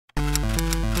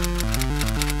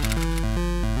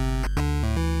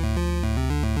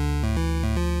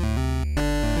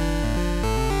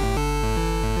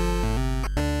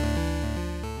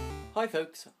Hi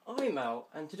folks, I'm Al,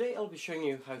 and today I'll be showing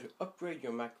you how to upgrade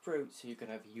your Mac Pro so you can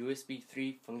have USB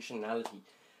 3 functionality.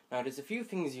 Now there's a few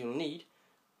things you'll need,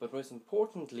 but most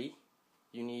importantly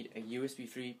you need a USB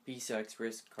 3 PCI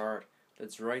Express card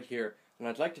that's right here, and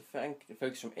I'd like to thank the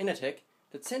folks from Inateck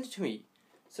that sent it to me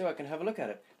so I can have a look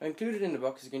at it. Now included in the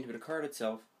box is going to be the card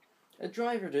itself, a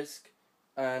driver disc,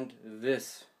 and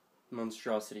this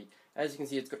monstrosity. As you can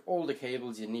see, it's got all the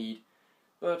cables you need.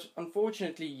 But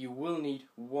unfortunately you will need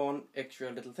one extra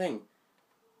little thing,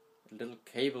 a little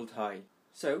cable tie.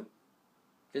 So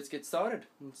let's get started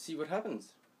and see what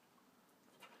happens.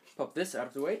 Pop this out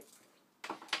of the way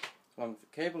along with the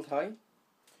cable tie.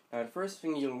 Now the first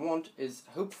thing you'll want is,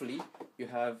 hopefully you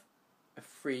have a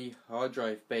free hard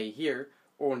drive bay here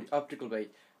or in the optical bay.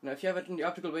 Now if you have it in the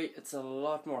optical bay, it's a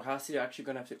lot more hassle. You're actually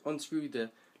going to have to unscrew the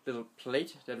little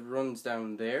plate that runs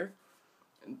down there,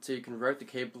 so you can route the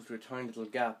cable through a tiny little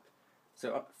gap.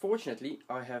 So fortunately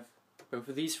I have both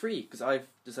of these free because I've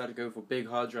decided to go for big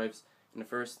hard drives in the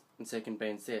first and second bay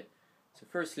instead. So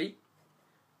firstly,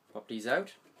 pop these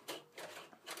out.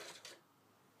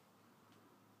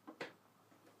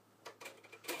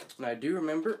 Now do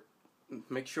remember,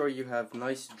 make sure you have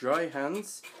nice dry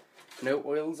hands, no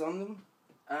oils on them,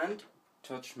 and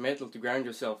touch metal to ground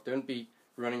yourself. Don't be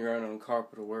running around on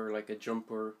carpet or wear like a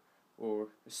jumper or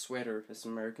a sweater, as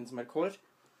some Americans might call it.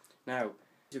 Now,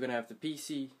 you're going to have the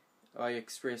PCIe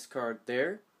Express card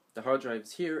there, the hard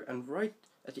drive's here, and right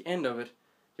at the end of it,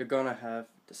 you're going to have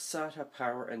the SATA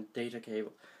power and data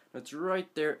cable. Now, it's right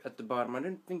there at the bottom. I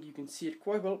don't think you can see it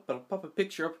quite well, but I'll pop a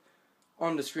picture up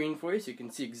on the screen for you so you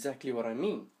can see exactly what I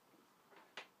mean.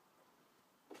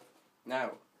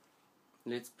 Now,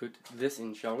 let's put this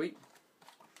in, shall we?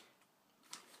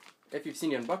 If you've seen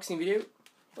the unboxing video,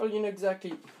 well, you know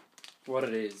exactly what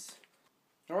it is.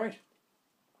 Alright,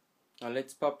 now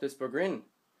let's pop this bugger in.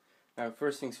 Now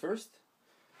first things first,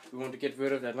 we want to get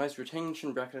rid of that nice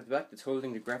retention bracket at the back that's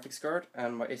holding the graphics card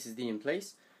and my SSD in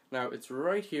place. Now it's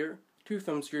right here, 2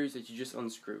 thumb screws that you just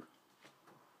unscrew.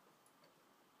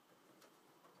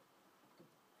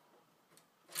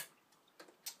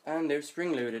 And they're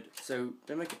spring loaded, so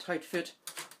they make a tight fit,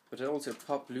 but they also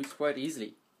pop loose quite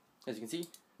easily. As you can see,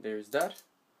 there's that.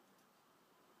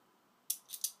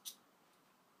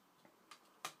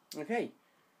 Okay,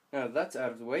 now that's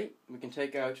out of the way, we can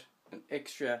take out an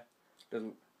extra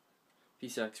little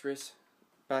PCI Express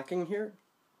backing here.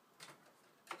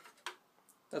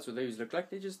 That's what those look like.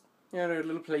 They just, they're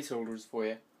little placeholders for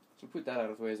you. So put that out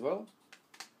of the way as well.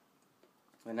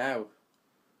 And now,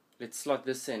 let's slot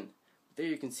this in. There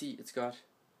you can see it's got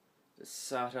the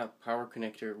SATA power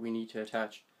connector we need to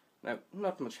attach. Now,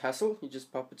 not much hassle, you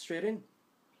just pop it straight in.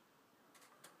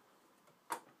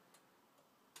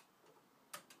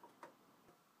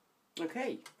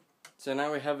 Okay, so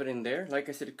now we have it in there. Like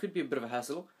I said, it could be a bit of a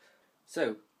hassle.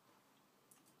 So,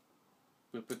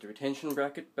 we'll put the retention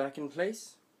bracket back in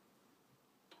place.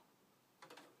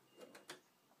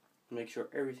 Make sure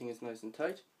everything is nice and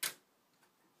tight.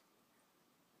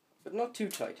 But not too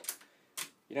tight.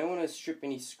 You don't want to strip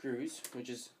any screws, which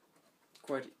is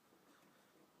quite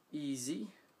easy.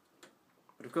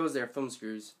 But because they're thumb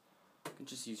screws, you can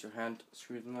just use your hand to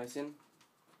screw them nice in.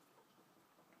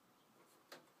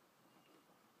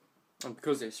 And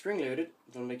because they're spring loaded,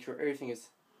 it'll make sure everything is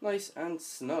nice and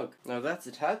snug. Now that's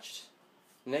attached.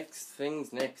 Next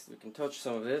things next. We can touch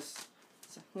some of this.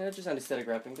 Just anesthetic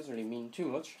wrapping, doesn't really mean too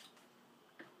much.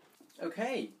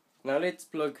 Okay, now let's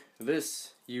plug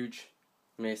this huge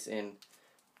mess in.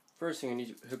 First thing we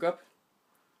need to hook up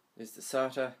is the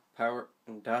SATA power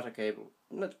and data cable.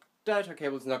 The data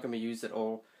cable is not going to be used at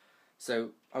all, so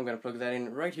I'm going to plug that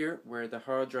in right here where the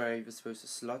hard drive is supposed to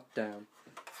slot down.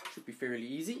 Should be fairly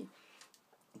easy.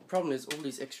 The problem is all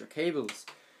these extra cables.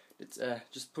 Let's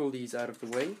just pull these out of the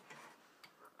way.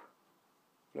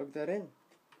 Plug that in.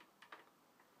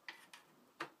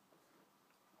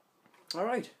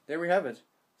 Alright, there we have it.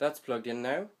 That's plugged in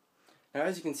now. Now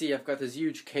as you can see, I've got this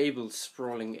huge cable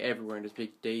sprawling everywhere in this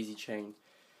big daisy chain.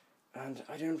 And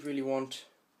I don't really want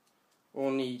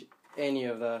or need any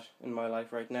of that in my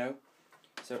life right now.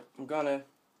 So I'm gonna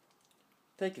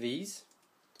take these,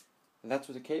 and that's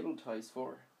what the cable tie is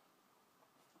for.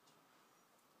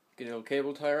 Get a little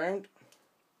cable tie around,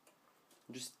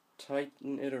 and just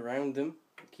tighten it around them,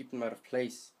 and keep them out of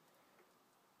place.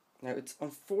 Now it's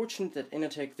unfortunate that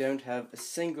Inateck don't have a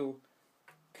single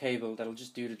cable that'll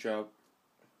just do the job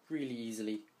really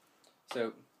easily.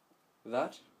 So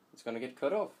that is going to get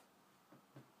cut off.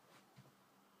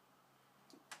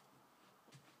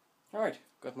 Alright,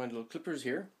 got my little clippers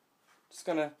here. Just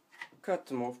going to cut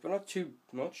them off, but not too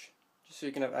much, just so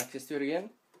you can have access to it again.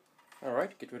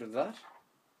 Alright, get rid of that.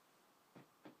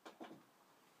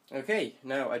 Okay,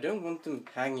 now I don't want them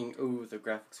hanging over the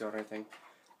graphics card or anything,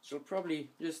 so I'll probably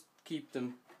just keep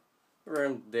them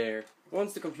around there.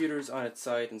 Once the computer is on its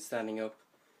side and standing up,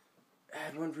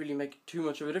 it won't really make too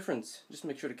much of a difference. Just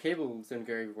make sure the cables don't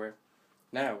go everywhere.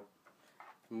 Now,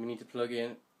 we need to plug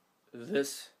in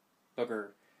this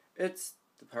bugger. It's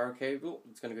the power cable.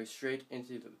 It's going to go straight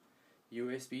into the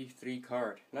USB 3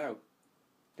 card. Now,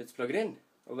 let's plug it in.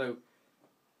 Although,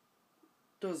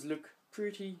 it does look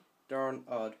pretty darn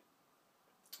odd.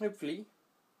 Hopefully,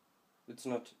 it's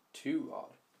not too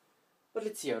odd. But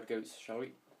let's see how it goes, shall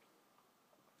we?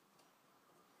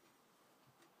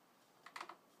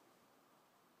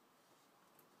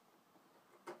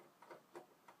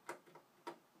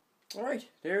 Alright,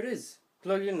 there it is.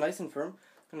 Plugged in nice and firm.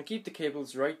 Gonna keep the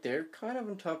cables right there, kind of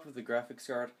on top of the graphics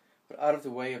card, but out of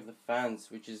the way of the fans,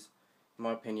 which is, in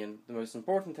my opinion, the most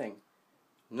important thing.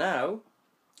 Now,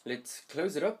 let's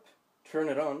close it up, turn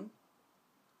it on,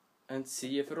 and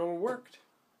see if it all worked.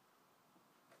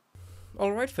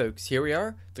 Alright folks, here we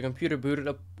are. The computer booted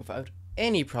up without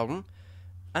any problem.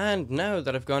 And now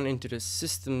that I've gone into the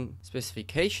system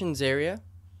specifications area,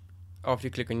 after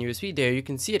you click on USB there, you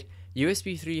can see it.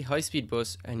 USB 3 high-speed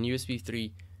bus and USB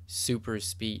 3 super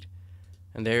speed.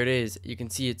 And there it is. You can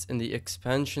see it's in the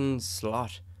expansion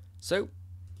slot. So,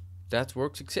 that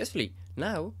worked successfully.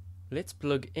 Now, let's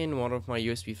plug in one of my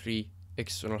USB 3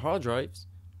 external hard drives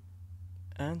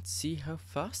and see how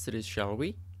fast it is, shall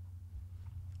we?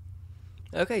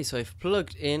 Okay, so I've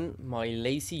plugged in my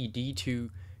Lacy D2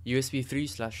 USB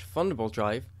 3/Thunderbolt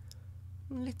drive.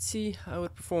 Let's see how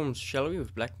it performs, shall we,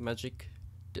 with Blackmagic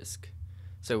disk.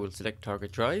 So we'll select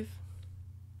target drive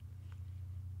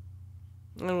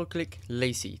and we'll click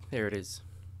Lacy. There it is.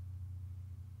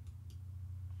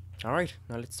 Alright,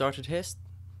 now let's start a test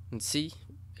and see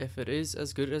if it is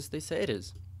as good as they say it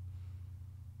is.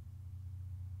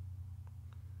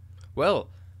 Well,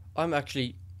 I'm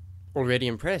actually already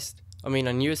impressed. I mean,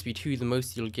 on USB 2 the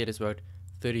most you'll get is about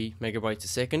 30 megabytes a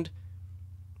second.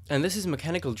 And this is a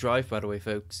mechanical drive, by the way,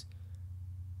 folks.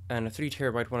 And a 3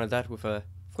 terabyte one of that with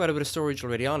quite a bit of storage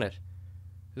already on it.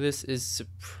 This is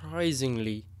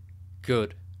surprisingly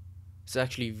good. It's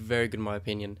actually very good in my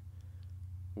opinion.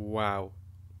 Wow.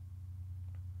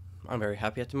 I'm very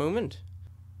happy at the moment.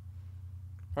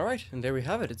 Alright, and there we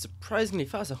have it. It's surprisingly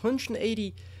fast.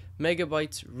 180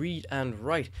 megabytes read and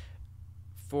write.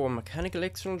 For a mechanical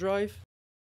external drive,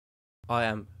 I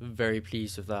am very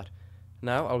pleased with that.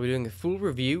 Now I'll be doing a full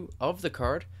review of the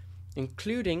card,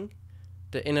 including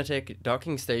the Inateck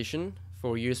docking station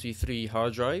for USB 3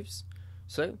 hard drives.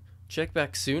 So, check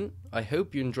back soon. I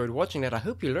hope you enjoyed watching that. I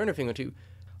hope you learned a thing or two.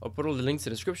 I'll put all the links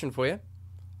in the description for you.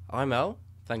 I'm Al.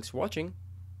 Thanks for watching,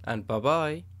 and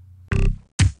bye-bye.